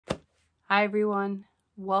Hi everyone,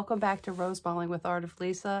 welcome back to Rosemaling with Art of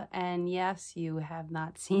Lise, and yes, you have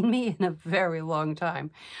not seen me in a very long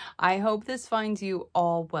time. I hope this finds you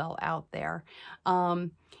all well out there,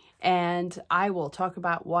 and I will talk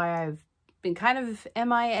about why I've been kind of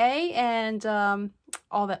MIA and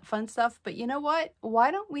all that fun stuff. But you know what?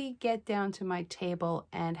 Why don't we get down to my table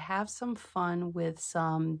and have some fun with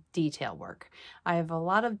some detail work? I have a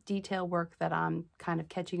lot of detail work that I'm kind of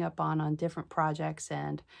catching up on different projects,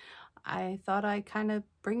 and I thought I'd kind of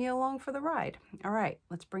bring you along for the ride. All right,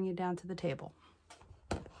 let's bring you down to the table.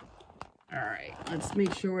 All right, let's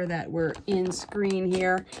make sure that we're in screen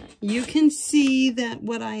here. You can see that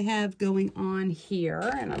what I have going on here,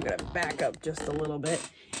 and I'm going to back up just a little bit,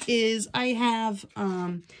 is I have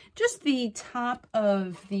just the top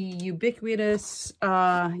of the ubiquitous,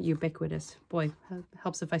 boy,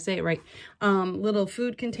 helps if I say it right, little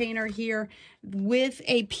food container here with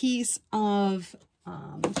a piece of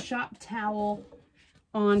shop towel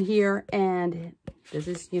on here, and this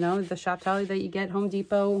is, you know, the shop towel that you get Home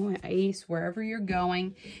Depot, Ace, wherever you're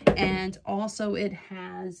going. And also it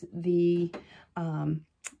has the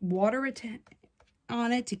water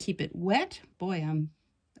on it to keep it wet. Boy, I'm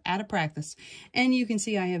out of practice. And you can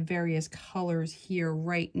see I have various colors here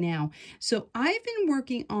right now. So I've been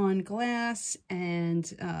working on glass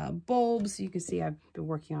and bulbs. You can see I've been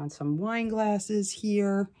working on some wine glasses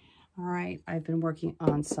here. All right, I've been working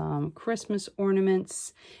on some Christmas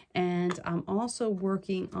ornaments, and I'm also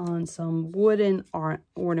working on some wooden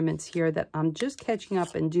ornaments here that I'm just catching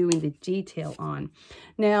up and doing the detail on.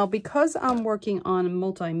 Now, because I'm working on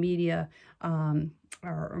multimedia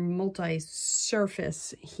or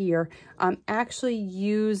multi-surface here, I'm actually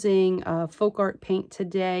using Folkart paint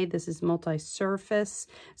today. This is multi-surface,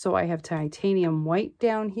 so I have titanium white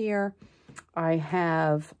down here. I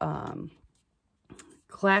have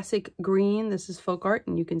classic green. This is Folkart,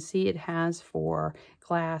 and you can see it has for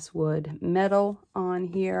glass, wood, metal on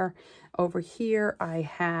here. Over here I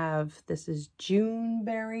have, this is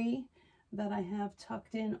Juneberry that I have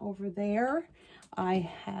tucked in over there. I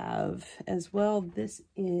have as well, this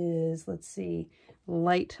is, let's see,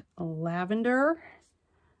 light lavender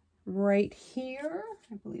right here.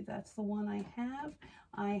 I believe that's the one I have.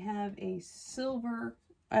 I have a silver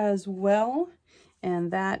as well,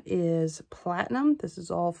 and that is platinum. This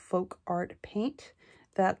is all Folkart paint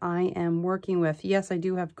that I am working with. Yes, I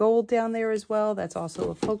do have gold down there as well. That's also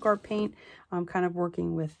a Folkart paint. I'm kind of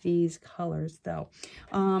working with these colors though.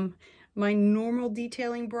 My normal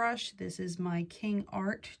detailing brush, this is my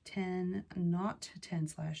Kingart 10 knot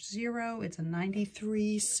 10/0. It's a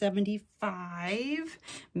 9375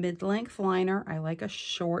 mid-length liner. I like a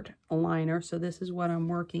short liner, so this is what I'm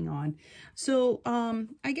working on. So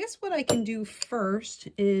I guess what I can do first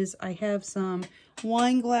is I have some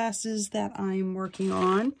wine glasses that I'm working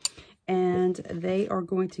on, and they are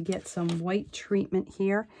going to get some white treatment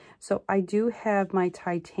here. So I do have my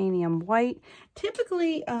titanium white.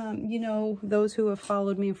 Typically, you know, those who have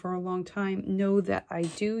followed me for a long time know that I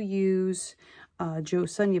do use Joe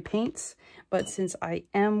Sonia paints, but since I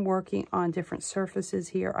am working on different surfaces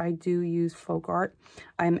here, I do use Folkart.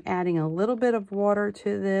 I'm adding a little bit of water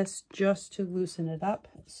to this just to loosen it up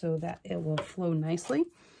so that it will flow nicely.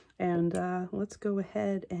 And let's go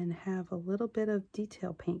ahead and have a little bit of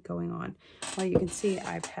detail paint going on. Well, you can see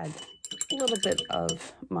I've had a little bit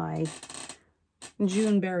of my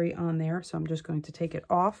Juneberry on there, so I'm just going to take it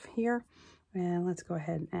off here. And let's go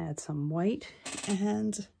ahead and add some white,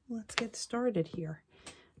 and let's get started here.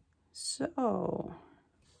 So,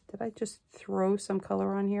 did I just throw some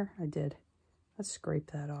color on here? I did. Let's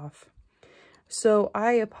scrape that off. So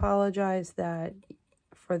I apologize that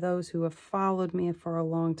for those who have followed me for a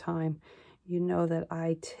long time, you know that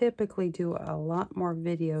I typically do a lot more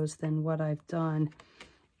videos than what I've done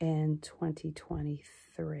in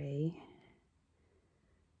 2023.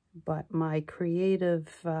 But my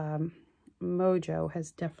creative mojo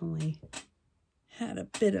has definitely had a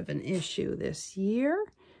bit of an issue this year.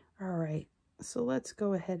 All right, so let's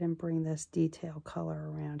go ahead and bring this detail color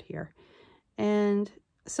around here. And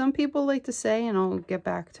some people like to say, and I'll get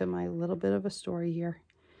back to my little bit of a story here,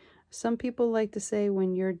 some people like to say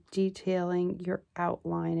when you're detailing, you're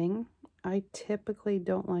outlining. I typically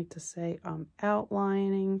don't like to say I'm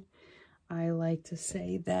outlining. I like to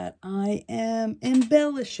say that I am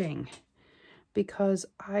embellishing, because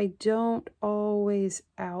I don't always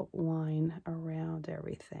outline around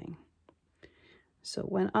everything. So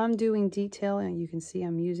when I'm doing detailing, you can see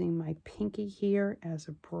I'm using my pinky here as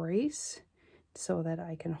a brace so that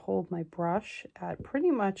I can hold my brush at pretty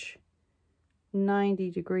much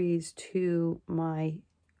 90 degrees to my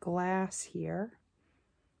glass here.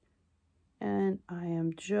 And I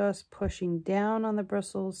am just pushing down on the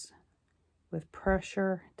bristles with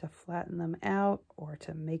pressure to flatten them out or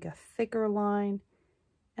to make a thicker line,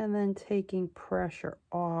 and then taking pressure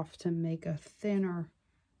off to make a thinner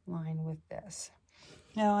line with this.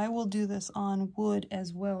 Now I will do this on wood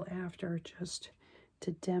as well after, just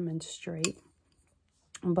to demonstrate.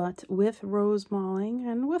 But with Rosemaling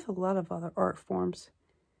and with a lot of other art forms,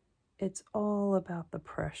 it's all about the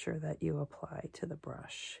pressure that you apply to the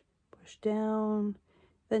brush. Push down,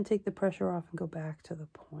 then take the pressure off and go back to the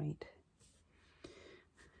point.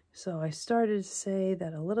 So I started to say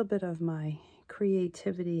that a little bit of my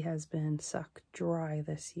creativity has been sucked dry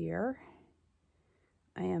this year.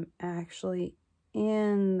 I am actually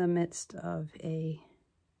in the midst of a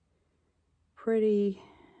pretty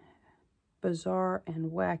bizarre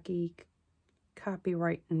and wacky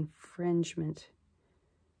copyright infringement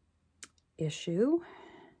issue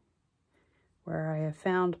where I have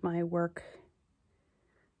found my work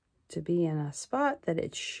to be in a spot that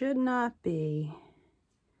it should not be,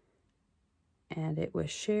 and it was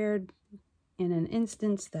shared in an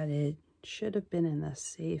instance that it should have been in the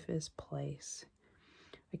safest place.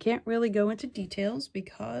 I can't really go into details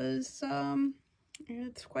because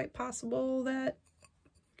it's quite possible that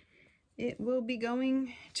it will be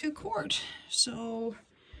going to court. So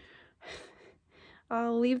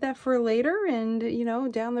I'll leave that for later, and you know,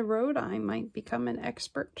 down the road I might become an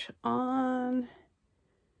expert on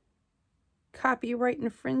copyright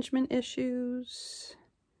infringement issues,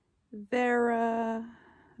 Vera,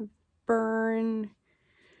 burn,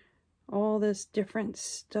 all this different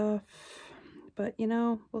stuff. But you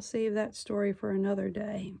know, we'll save that story for another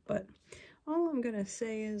day. But all I'm gonna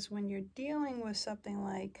say is, when you're dealing with something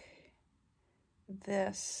like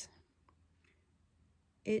this,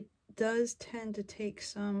 it does tend to take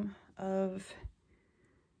some of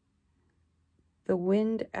the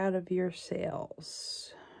wind out of your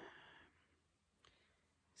sails,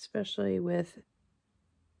 especially with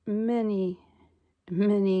many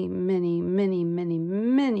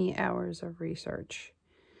hours of research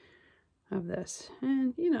of this.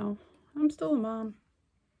 And you know, I'm still a mom,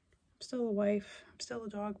 I'm still a wife, I'm still a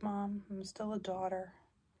dog mom, I'm still a daughter.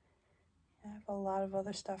 I have a lot of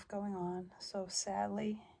other stuff going on. So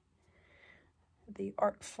sadly, the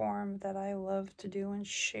art form that I love to do and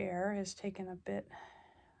share has taken a bit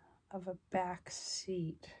of a back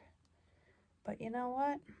seat. But you know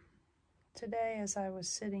what? Today, as I was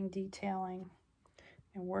sitting detailing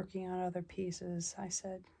and working on other pieces, I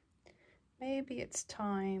said, maybe it's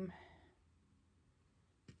time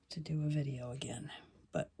to do a video again.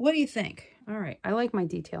 But what do you think? All right, I like my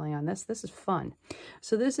detailing on this. This is fun.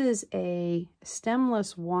 So this is a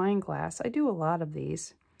stemless wine glass. I do a lot of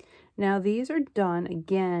these. Now these are done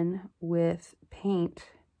again with paint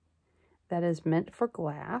that is meant for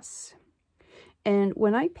glass. And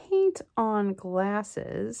when I paint on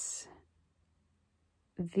glasses,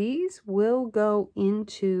 these will go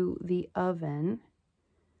into the oven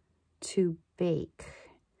to bake.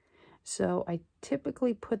 So I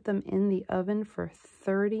typically put them in the oven for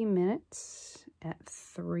 30 minutes at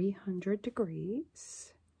 300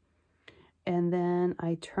 degrees. And then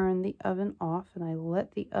I turn the oven off and I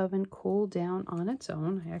let the oven cool down on its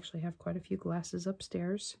own. I actually have quite a few glasses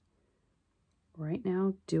upstairs right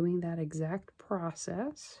now doing that exact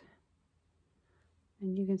process.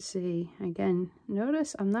 And you can see, again,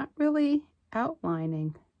 notice I'm not really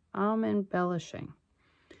outlining, I'm embellishing.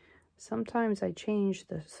 Sometimes I change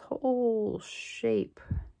this whole shape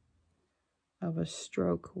of a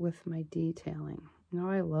stroke with my detailing. You know,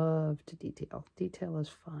 I love to detail. Detail is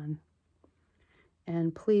fun.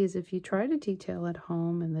 And please, if you try to detail at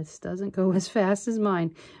home and this doesn't go as fast as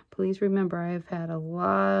mine, please remember I have had a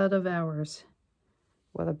lot of hours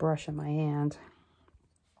with a brush in my hand.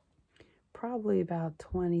 Probably about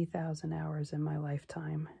 20,000 hours in my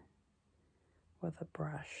lifetime with a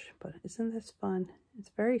brush. But isn't this fun? It's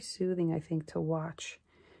very soothing, I think, to watch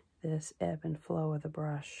this ebb and flow of the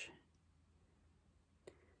brush.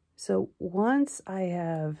 So once I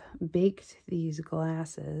have baked these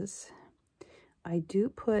glasses, I do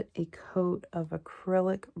put a coat of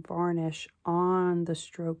acrylic varnish on the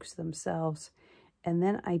strokes themselves, and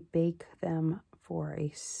then I bake them for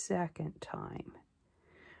a second time.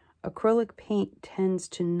 Acrylic paint tends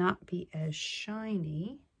to not be as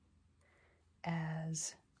shiny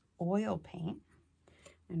as oil paint,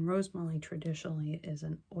 and Rosemaling traditionally is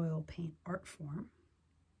an oil paint art form.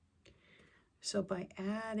 So by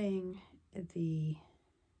adding the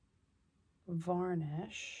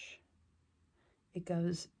varnish, it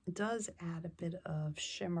does add a bit of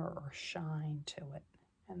shimmer or shine to it,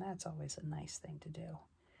 and that's always a nice thing to do.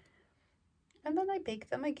 And then I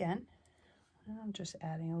bake them again I'm just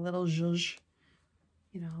adding a little zhuzh,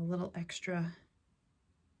 you know, a little extra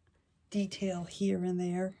detail here and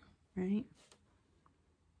there, right?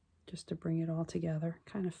 Just to bring it all together,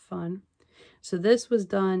 kind of fun. So this was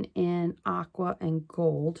done in aqua and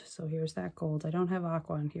gold. So here's that gold. I don't have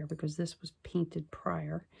aqua on here because this was painted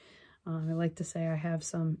prior. I like to say I have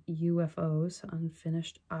some UFOs,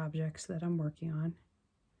 unfinished objects that I'm working on.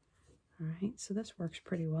 All right, so this works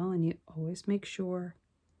pretty well, and you always make sure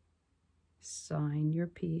sign your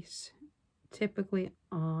piece. Typically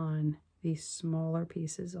on these smaller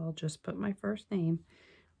pieces, I'll just put my first name,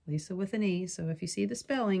 Lisa with an E. So if you see the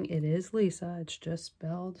spelling, it is Lisa. It's just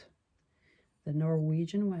spelled the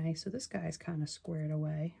Norwegian way. So this guy's kind of squared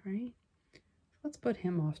away, right? Let's put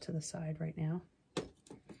him off to the side right now.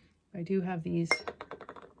 I do have these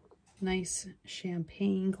nice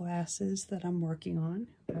champagne glasses that I'm working on.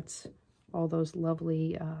 That's all those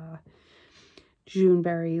lovely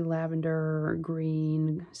Juneberry, lavender,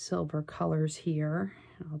 green, silver colors here.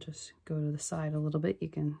 I'll just go to the side a little bit. You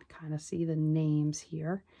can kind of see the names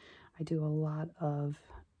here. I do a lot of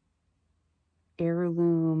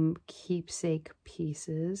heirloom keepsake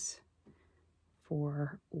pieces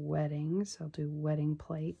for weddings. I'll do wedding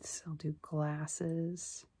plates. I'll do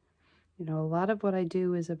glasses. You know, a lot of what I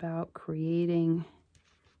do is about creating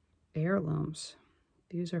heirlooms.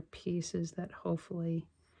 These are pieces that hopefully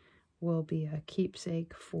will be a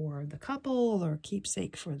keepsake for the couple or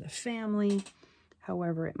keepsake for the family,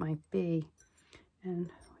 however it might be. And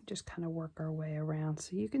we just kind of work our way around.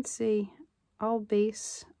 So you can see I'll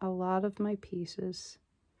base a lot of my pieces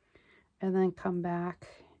and then come back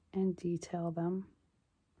and detail them.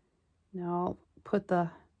 Now I'll put the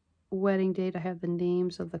wedding date. I have the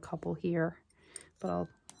names of the couple here, but I'll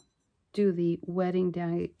do the wedding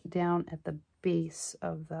down at the base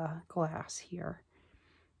of the glass here.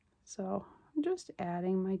 So I'm just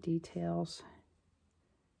adding my details,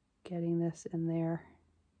 getting this in there.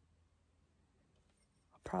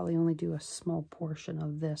 I'll probably only do a small portion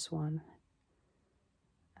of this one.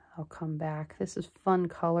 I'll come back. This is fun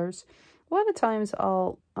colors. A lot of times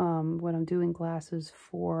I'll, when I'm doing glasses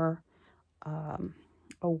for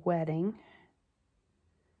a wedding,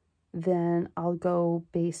 then I'll go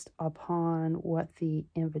based upon what the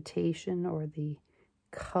invitation or the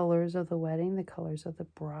colors of the wedding, the colors of the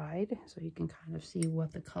bride. So you can kind of see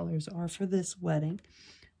what the colors are for this wedding.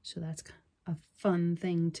 So that's a fun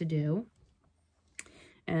thing to do.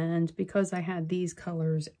 And because I had these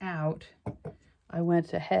colors out, I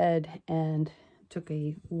went ahead and took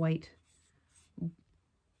a white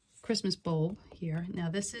Christmas bulb here. Now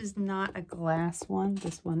this is not a glass one.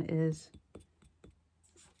 This one is,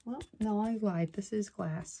 well, no, I lied. This is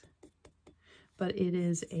glass. But it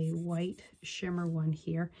is a white shimmer one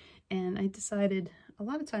here. And I decided a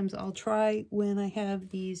lot of times I'll try when I have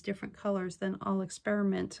these different colors, then I'll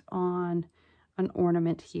experiment on an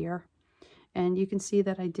ornament here. And you can see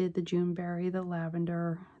that I did the Juneberry, the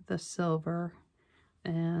lavender, the silver,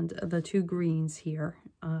 and the two greens here.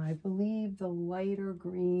 I believe the lighter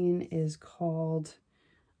green is called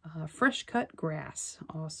Fresh Cut Grass.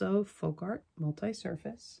 Also, Folkart,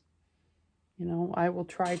 multi-surface. You know, I will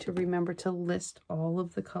try to remember to list all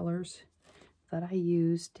of the colors that I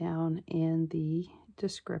use down in the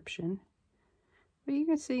description. But you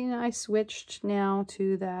can see I switched now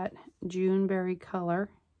to that Juneberry color.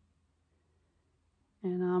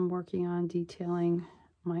 And I'm working on detailing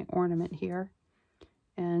my ornament here.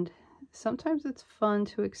 And sometimes it's fun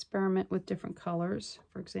to experiment with different colors.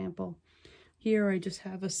 For example, here I just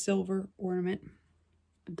have a silver ornament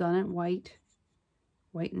done in white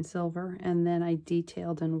and silver, and then I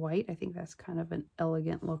detailed in white. I think that's kind of an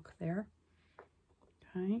elegant look there.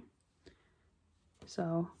 Okay.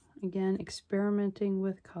 So again, experimenting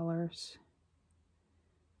with colors.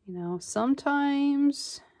 You know,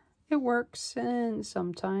 sometimes it works and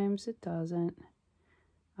sometimes it doesn't.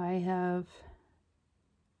 I have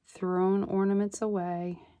thrown ornaments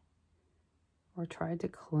away or tried to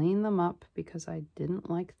clean them up because I didn't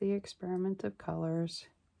like the experiment of colors.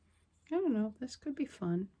 I don't know, this could be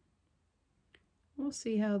fun. We'll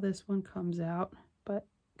see how this one comes out, but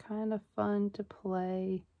kind of fun to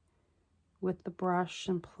play with the brush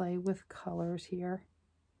and play with colors here.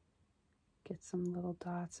 Get some little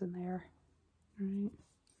dots in there. All right.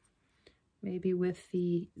 Maybe with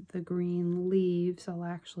the green leaves, I'll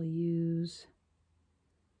actually use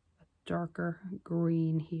a darker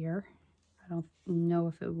green here. I don't know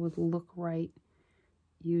if it would look right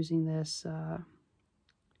using this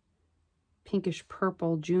pinkish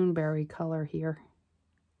purple Juneberry color here,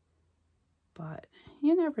 but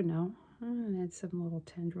you never know. And it's some little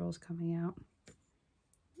tendrils coming out.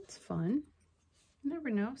 It's fun. You never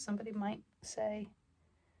know, somebody might say,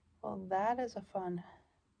 well, that is a fun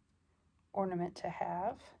ornament to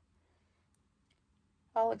have.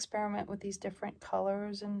 I'll experiment with these different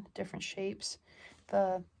colors and different shapes.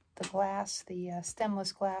 The glass, the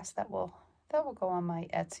stemless glass, that will go on my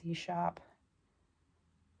Etsy shop.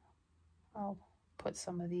 I'll put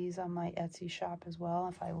some of these on my Etsy shop as well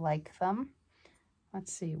if I like them.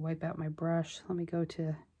 Let's see, wipe out my brush. Let me go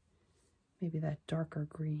to maybe that darker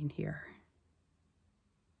green here.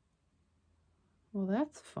 Well,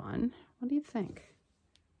 that's fun. What do you think?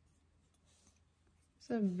 It's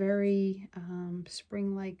a very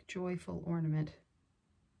spring-like, joyful ornament.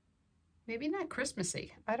 Maybe not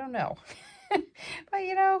Christmassy. I don't know. But,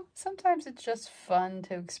 you know, sometimes it's just fun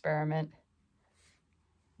to experiment.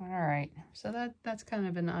 All right, so that's kind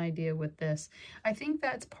of an idea with this. I think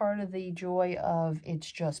that's part of the joy of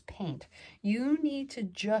It's Just Paint. You need to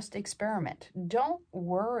just experiment. Don't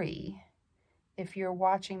worry if you're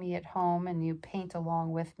watching me at home and you paint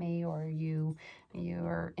along with me, or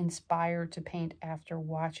you're inspired to paint after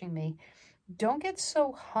watching me. Don't get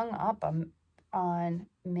so hung up on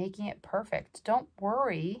making it perfect. Don't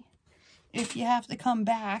worry if you have to come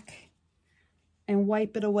back and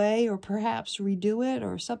wipe it away, or perhaps redo it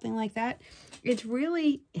or something like that. It's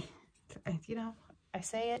really, you know, I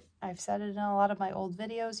say it, I've said it in a lot of my old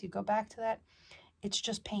videos. You go back to that. It's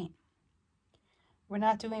just paint. We're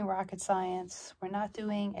not doing rocket science. We're not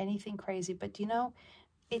doing anything crazy, but you know,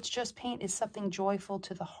 It's Just Paint is something joyful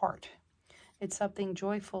to the heart. It's something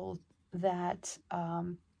joyful that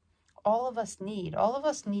all of us need. All of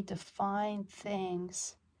us need to find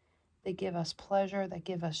things that give us pleasure, that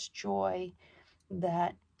give us joy,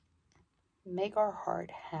 that make our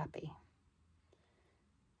heart happy.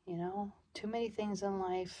 You know, too many things in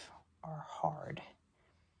life are hard.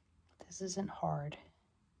 This isn't hard.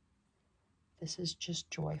 This is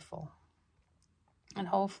just joyful. And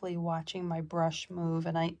hopefully watching my brush move,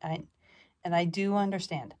 and I do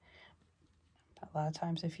understand. A lot of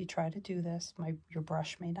times if you try to do this, your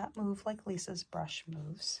brush may not move like Lisa's brush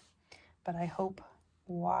moves. But I hope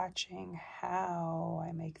watching how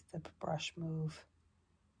I make the brush move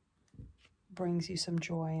brings you some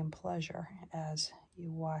joy and pleasure as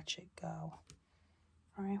you watch it go.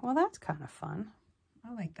 All right, well, that's kind of fun.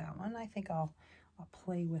 I like that one. I think I'll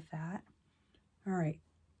play with that. All right,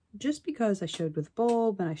 just because I showed with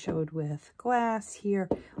bulb and I showed with glass here,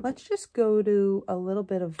 let's just go to a little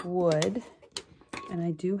bit of wood. And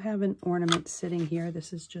I do have an ornament sitting here.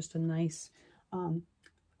 This is just a nice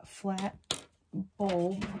flat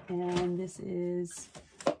bulb, and this is,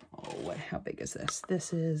 oh, how big is this?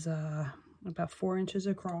 This is about 4 inches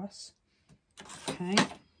across. Okay,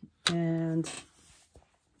 and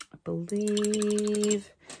I believe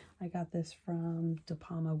I got this from De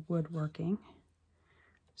Palma Woodworking,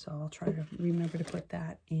 so I'll try to remember to put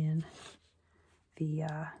that in the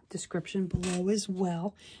description below as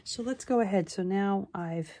well. So let's go ahead. So now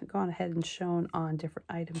I've gone ahead and shown on different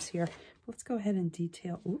items here. Let's go ahead and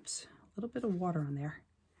detail. Oops, a little bit of water on there.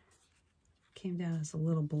 Came down as a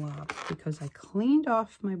little blob because I cleaned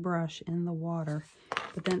off my brush in the water,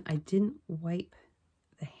 but then I didn't wipe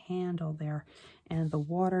the handle there and the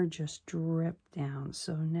water just dripped down.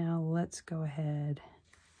 So now let's go ahead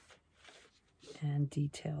and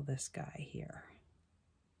detail this guy here.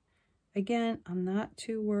 Again, I'm not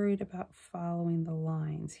too worried about following the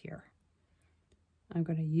lines here. I'm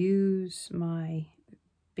going to use my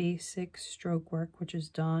basic stroke work, which is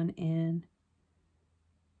done in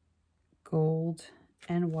gold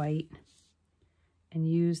and white,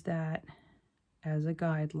 and use that as a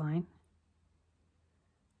guideline.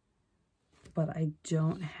 But I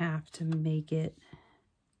don't have to make it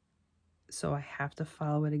so I have to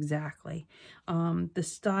follow it exactly. The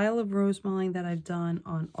style of Rosemaling that I've done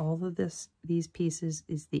on all of these pieces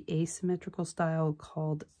is the asymmetrical style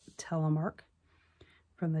called Telemark,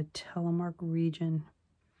 from the Telemark region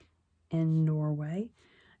in Norway.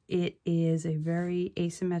 It is a very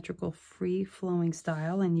asymmetrical, free-flowing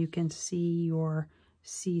style, and you can see your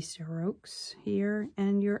C strokes here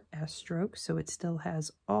and your S strokes, so it still has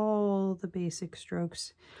all the basic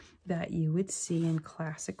strokes that you would see in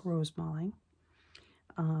classic Rosemaling.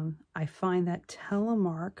 I find that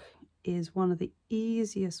Telemark is one of the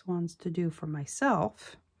easiest ones to do for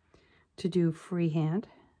myself, to do freehand,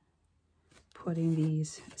 putting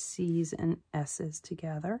these C's and S's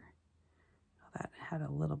together. That had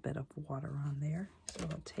a little bit of water on there, so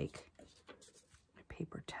I'll take my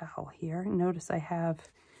paper towel here. Notice I have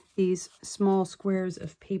these small squares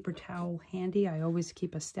of paper towel handy. I always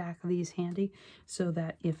keep a stack of these handy so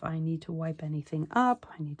that if I need to wipe anything up,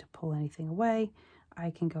 I need to pull anything away,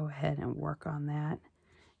 I can go ahead and work on that.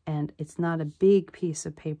 And it's not a big piece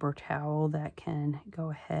of paper towel that can go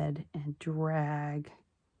ahead and drag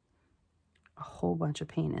a whole bunch of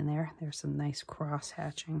paint in there. There's some nice cross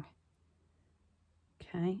hatching.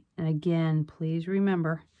 Okay, and again, please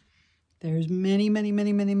remember, there's many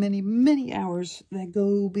hours that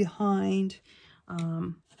go behind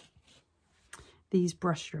these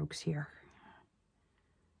brush strokes here.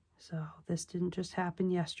 So this didn't just happen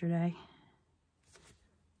yesterday.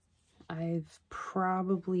 I've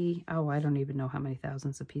probably, oh, I don't even know how many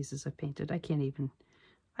thousands of pieces I've painted. I can't even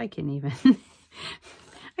I can't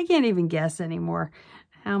even guess anymore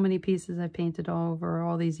how many pieces I've painted over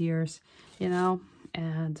all these years, you know,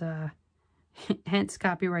 and hence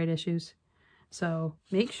copyright issues. So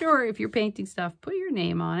make sure if you're painting stuff, put your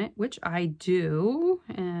name on it, which I do.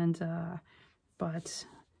 And, but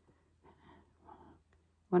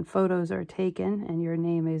when photos are taken and your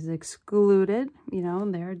name is excluded, you know,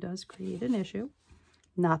 there does create an issue.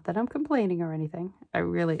 Not that I'm complaining or anything. I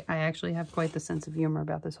actually have quite the sense of humor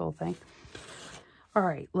about this whole thing. All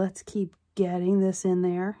right, let's keep getting this in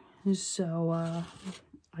there. So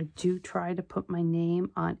I do try to put my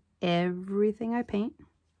name on everything I paint.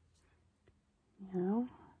 You know?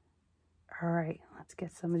 All right, let's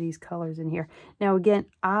get some of these colors in here. Now, again,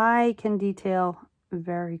 I can detail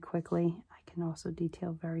very quickly. I can also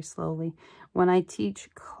detail very slowly. When I teach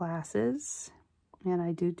classes, and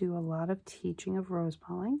I do a lot of teaching of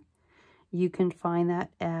Rosemaling, you can find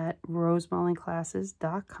that at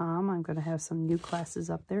rosemalingclasses.com. I'm going to have some new classes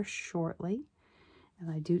up there shortly. And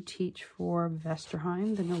I do teach for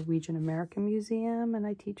Vesterheim, the Norwegian American Museum, and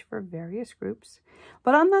I teach for various groups.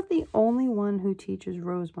 But I'm not the only one who teaches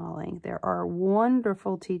Rosemaling. There are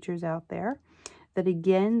wonderful teachers out there that,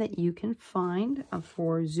 again, that you can find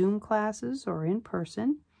for Zoom classes or in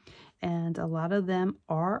person. And a lot of them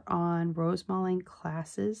are on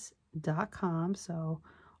rosemalingclasses.com. So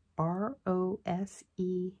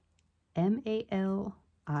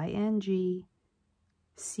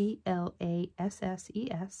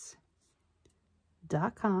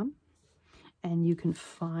rosemalingclasses.com, and you can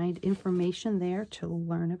find information there to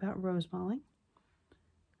learn about Rosemaling.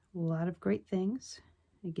 A lot of great things.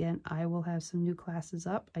 Again, I will have some new classes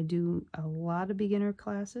up. I do a lot of beginner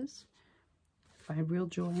classes. I find real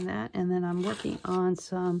joy in that. And then I'm working on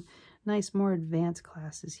some nice, more advanced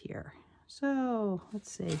classes here. So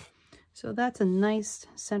let's see. So that's a nice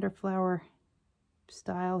center flower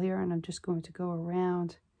style here, and I'm just going to go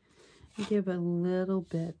around and give a little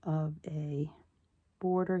bit of a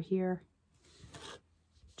border here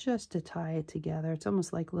just to tie it together. It's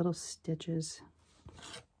almost like little stitches.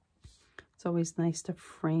 It's always nice to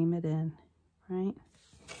frame it in, right?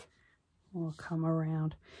 We'll come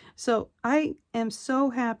around. So I am so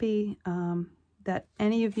happy that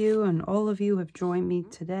any of you and all of you have joined me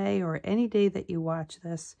today, or any day that you watch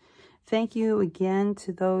this. Thank you again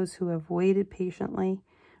to those who have waited patiently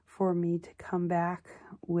for me to come back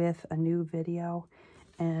with a new video.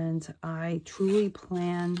 And I truly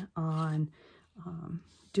plan on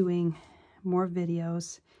doing more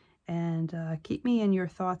videos. And keep me in your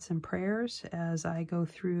thoughts and prayers as I go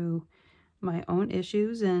through my own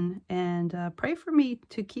issues, and pray for me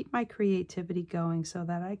to keep my creativity going so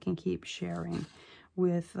that I can keep sharing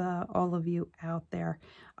with all of you out there.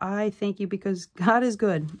 I thank you because God is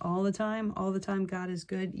good all the time. All the time God is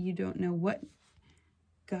good. You don't know what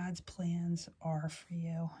God's plans are for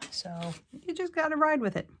you. So you just got to ride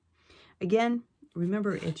with it. Again,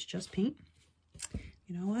 remember, it's just paint.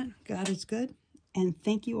 You know what? God is good. And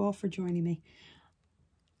thank you all for joining me.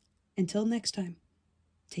 Until next time,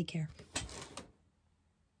 take care.